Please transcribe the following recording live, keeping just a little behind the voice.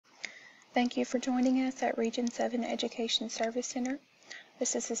Thank you for joining us at Region 7 Education Service Center.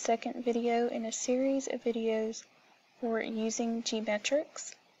 This is the second video in a series of videos for using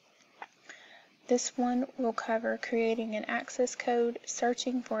GMetrix. This one will cover creating an access code,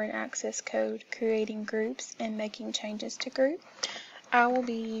 searching for an access code, creating groups, and making changes to group. I will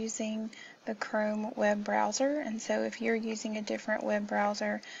be using the Chrome web browser, and so if you're using a different web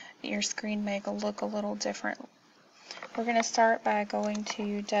browser, your screen may look a little different. We're going to start by going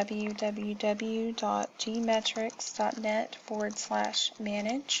to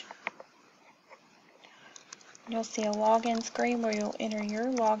www.gmetrix.net/manage. You'll see a login screen where you'll enter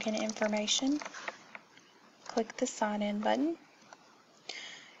your login information. Click the sign in button.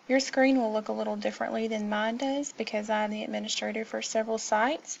 Your screen will look a little differently than mine does because I'm the administrator for several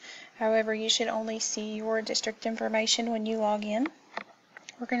sites. However, you should only see your district information when you log in.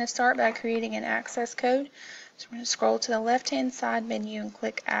 We're going to start by creating an access code. So we're going to scroll to the left-hand side menu and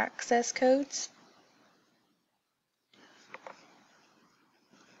click Access Codes.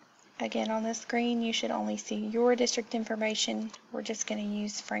 Again, on this screen, you should only see your district information. We're just going to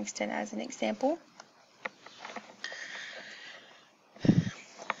use Frankston as an example.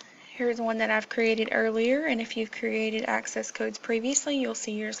 Here's one that I've created earlier, and if you've created access codes previously, you'll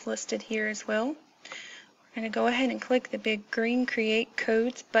see yours listed here as well. We're going to go ahead and click the big green Create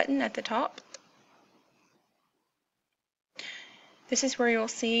Codes button at the top. This is where you'll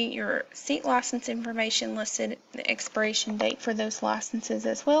see your seat license information listed, the expiration date for those licenses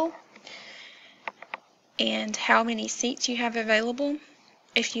as well, and how many seats you have available.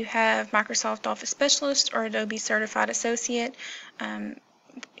 If you have Microsoft Office Specialist or Adobe Certified Associate,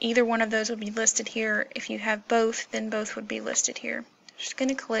 either one of those will be listed here. If you have both, then both would be listed here. Just going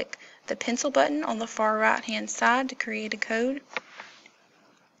to click the pencil button on the far right hand side to create a code.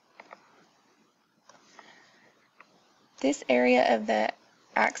 This area of the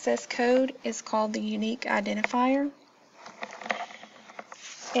access code is called the unique identifier.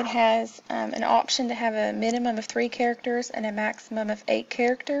 It has an option to have a minimum of 3 characters and a maximum of 8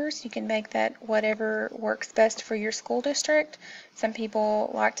 characters. You can make that whatever works best for your school district. Some people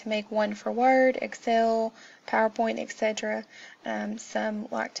like to make one for Word, Excel, PowerPoint, etc. Some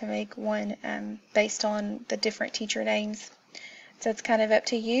like to make one based on the different teacher names. So it's kind of up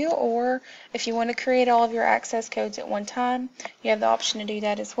to you, or if you want to create all of your access codes at one time, you have the option to do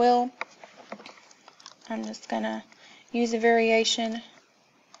that as well. I'm just going to use a variation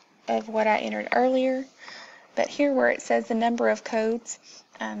of what I entered earlier, but here where it says the number of codes,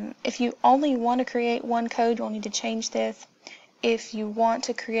 if you only want to create one code, you'll need to change this. If you want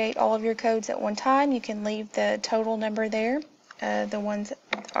to create all of your codes at one time, you can leave the total number there, the ones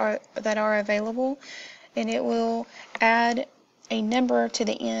that are available, and it will add a number to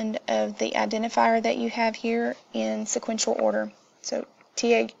the end of the identifier that you have here in sequential order. So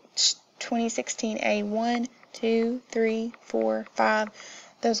TH 2016A 1, 2, 3, 4, 5.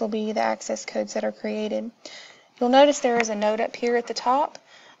 Those will be the access codes that are created. You'll notice there is a note up here at the top.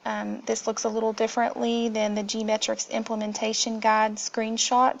 This looks a little differently than the GMetrix implementation guide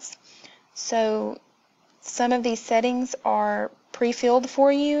screenshots. So some of these settings are pre-filled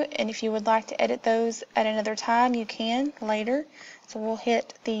for you, and if you would like to edit those at another time, you can later. So we'll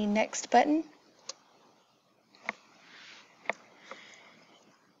hit the next button.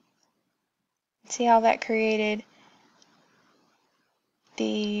 See how that created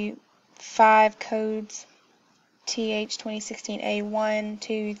the 5 codes, TH 2016A 1,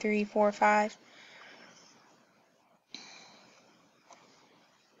 2, 3, 4, 5.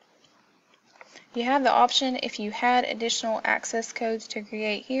 You have the option, if you had additional access codes to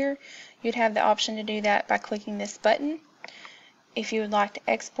create here, you'd have the option to do that by clicking this button. If you would like to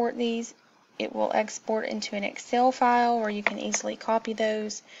export these, it will export into an Excel file where you can easily copy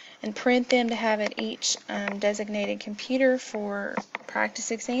those and print them to have at each designated computer for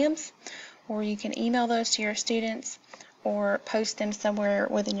practice exams, or you can email those to your students or post them somewhere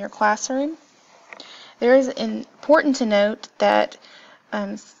within your classroom. There is important to note that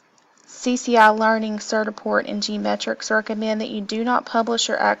CCI Learning Certiport and GMetrix recommend that you do not publish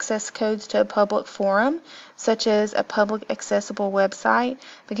your access codes to a public forum, such as a public accessible website,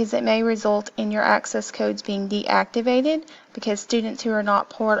 because it may result in your access codes being deactivated because students who are not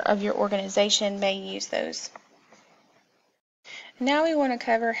part of your organization may use those. Now we want to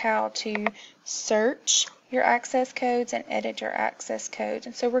cover how to search your access codes and edit your access codes.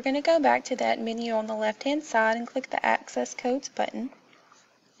 And so we're going to go back to that menu on the left-hand side and click the Access Codes button.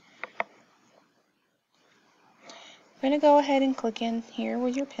 I'm going to go ahead and click in here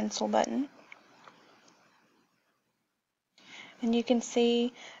with your pencil button. And you can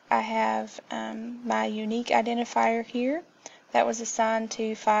see I have my unique identifier here. That was assigned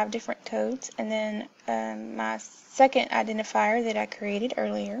to 5 different codes. And then my second identifier that I created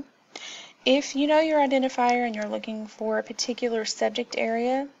earlier. If you know your identifier and you're looking for a particular subject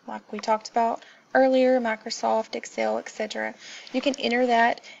area, like we talked about earlier, Microsoft, Excel, etc., you can enter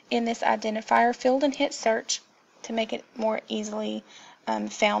that in this identifier field and hit search to make it more easily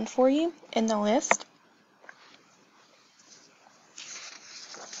found for you in the list.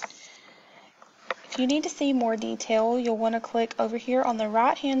 If you need to see more detail, you'll want to click over here on the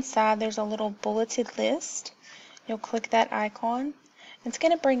right hand side. There's a little bulleted list. You'll click that icon. It's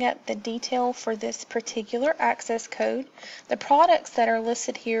going to bring up the detail for this particular access code. The products that are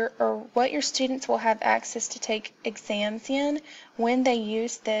listed here are what your students will have access to take exams in when they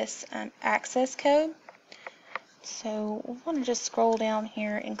use this access code. So we want to just scroll down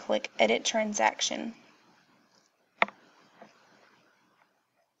here and click Edit Transaction.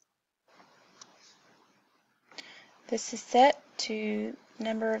 This is set to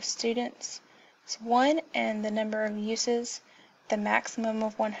number of students, it's 1, and the number of uses, the maximum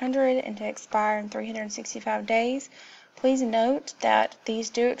of 100, and to expire in 365 days. Please note that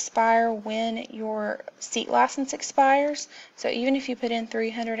these do expire when your seat license expires. So even if you put in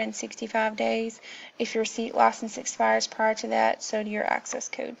 365 days, if your seat license expires prior to that, so do your access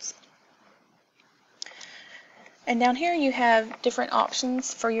codes. And down here you have different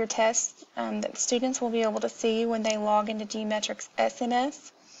options for your tests that students will be able to see when they log into GMetrix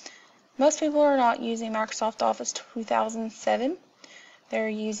SMS. Most people are not using Microsoft Office 2007. They're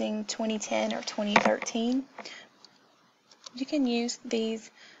using 2010 or 2013. You can use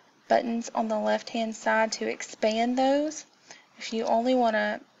these buttons on the left-hand side to expand those. If you only want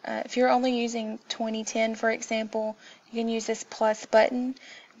to, if you're only using 2010, for example, you can use this plus button.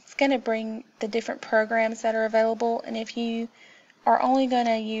 It's going to bring the different programs that are available, and if you are only going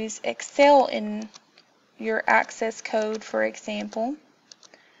to use Excel in your access code, for example,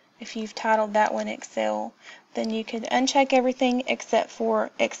 if you've titled that one Excel, then you could uncheck everything except for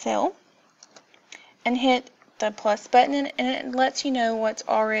Excel and hit the plus button, and it lets you know what's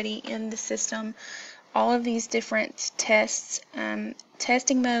already in the system. All of these different tests,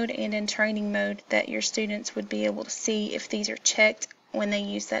 testing mode and in training mode, that your students would be able to see if these are checked when they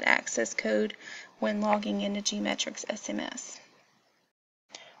use that access code when logging into GMetrix SMS.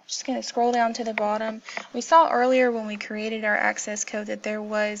 Just going to scroll down to the bottom. We saw earlier when we created our access code that there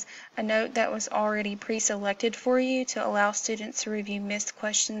was a note that was already pre-selected for you to allow students to review missed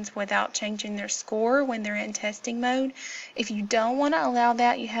questions without changing their score when they're in testing mode. If you don't want to allow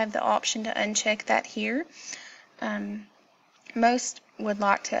that, you have the option to uncheck that here. Most would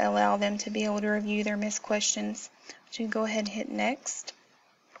like to allow them to be able to review their missed questions. So you go ahead and hit Next.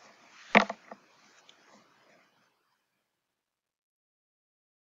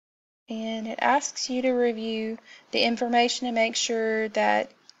 And it asks you to review the information to make sure that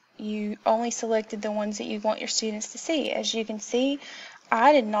you only selected the ones that you want your students to see. As you can see,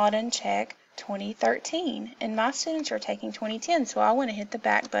 I did not uncheck 2013, and my students are taking 2010, so I want to hit the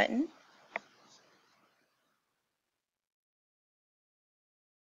back button.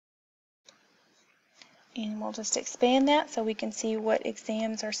 And we'll just expand that so we can see what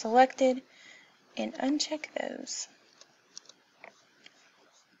exams are selected and uncheck those.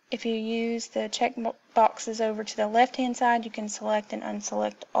 If you use the check boxes over to the left-hand side, you can select and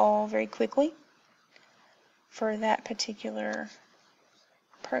unselect all very quickly for that particular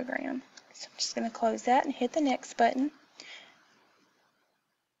program. So I'm just going to close that and hit the Next button.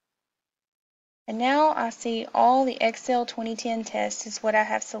 And now I see all the Excel 2010 tests is what I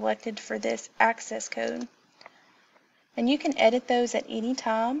have selected for this access code. And you can edit those at any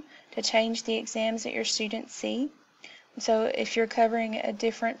time to change the exams that your students see. So if you're covering a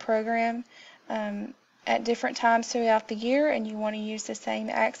different program at different times throughout the year and you want to use the same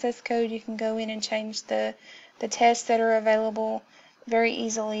access code, you can go in and change the tests that are available very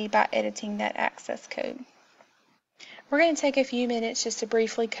easily by editing that access code. We're going to take a few minutes just to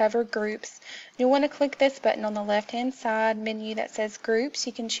briefly cover groups. You'll want to click this button on the left-hand side menu that says Groups.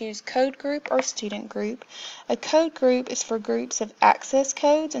 You can choose Code Group or Student Group. A code group is for groups of access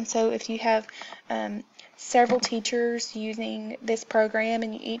codes, and so if you have several teachers using this program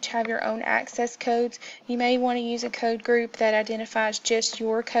and you each have your own access codes, you may want to use a code group that identifies just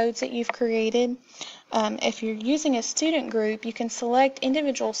your codes that you've created. If you're using a student group, you can select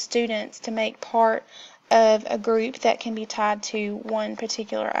individual students to make part of a group that can be tied to one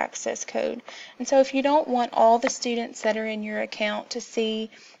particular access code. And so if you don't want all the students that are in your account to see,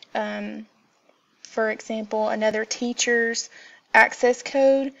 for example, another teacher's access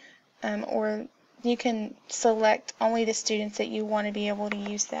code, or you can select only the students that you want to be able to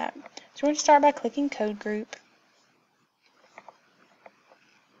use that. So we're going to start by clicking Code Group.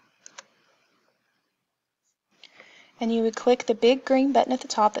 and you would click the big green button at the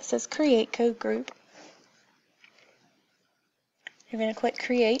top that says Create Code Group. You're going to click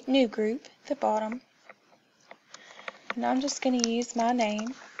Create New Group at the bottom. And I'm just going to use my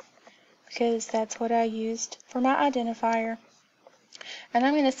name because that's what I used for my identifier. And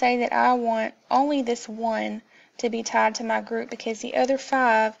I'm going to say that I want only this one to be tied to my group because the other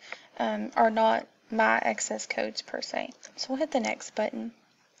 5 are not my access codes per se. So we'll hit the Next button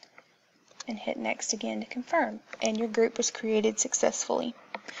and hit Next again to confirm. And your group was created successfully.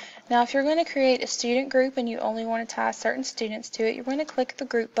 Now if you're going to create a student group and you only want to tie certain students to it, you're going to click the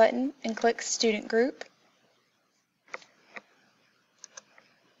Group button and click Student Group.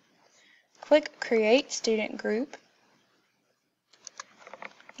 Click Create Student Group.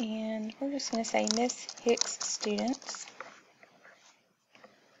 And we're just going to say Miss Hicks Students.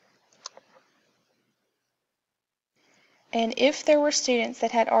 And if there were students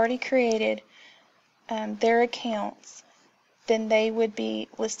that had already created their accounts, then they would be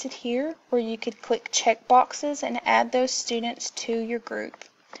listed here, where you could click check boxes and add those students to your group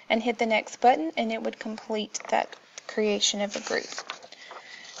and hit the Next button, and it would complete that creation of a group.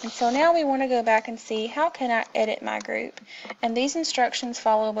 And so now we want to go back and see how can I edit my group. And these instructions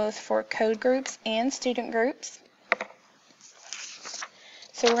follow both for code groups and student groups.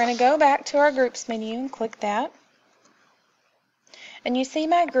 So we're going to go back to our groups menu and click that. And you see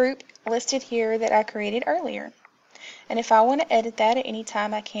my group listed here that I created earlier. And if I want to edit that at any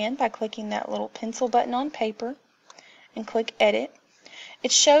time, I can by clicking that little pencil button on paper and click Edit.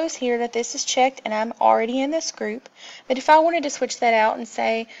 It shows here that this is checked and I'm already in this group, but if I wanted to switch that out and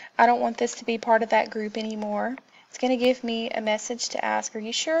say I don't want this to be part of that group anymore, it's going to give me a message to ask, are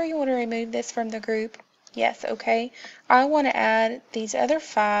you sure you want to remove this from the group? Yes, okay. I want to add these other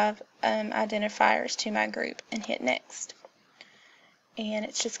 5 identifiers to my group and hit Next. And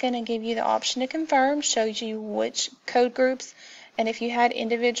it's just going to give you the option to confirm, shows you which code groups. And if you had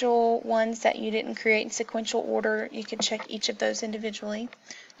individual ones that you didn't create in sequential order, you could check each of those individually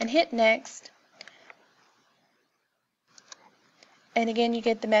and hit Next. And again, you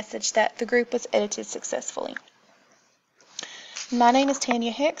get the message that the group was edited successfully. My name is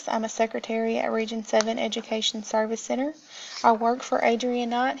Tanya Hicks. I'm a secretary at Region 7 Education Service Center. I work for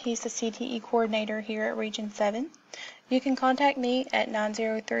Adrian Knight. He's the CTE coordinator here at Region 7. You can contact me at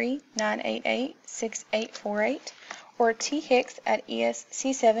 903-988-6848. or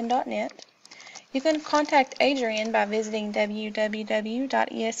thicks@esc7.net. You can contact Adrian by visiting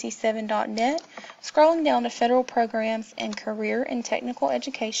www.esc7.net, scrolling down to Federal Programs and Career and Technical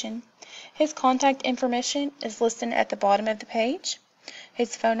Education. His contact information is listed at the bottom of the page,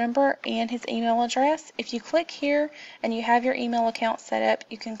 his phone number and his email address. If you click here and you have your email account set up,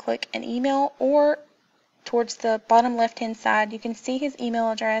 you can click an email, or towards the bottom left hand side you can see his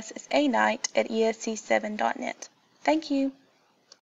email address is aknight@esc7.net. Thank you.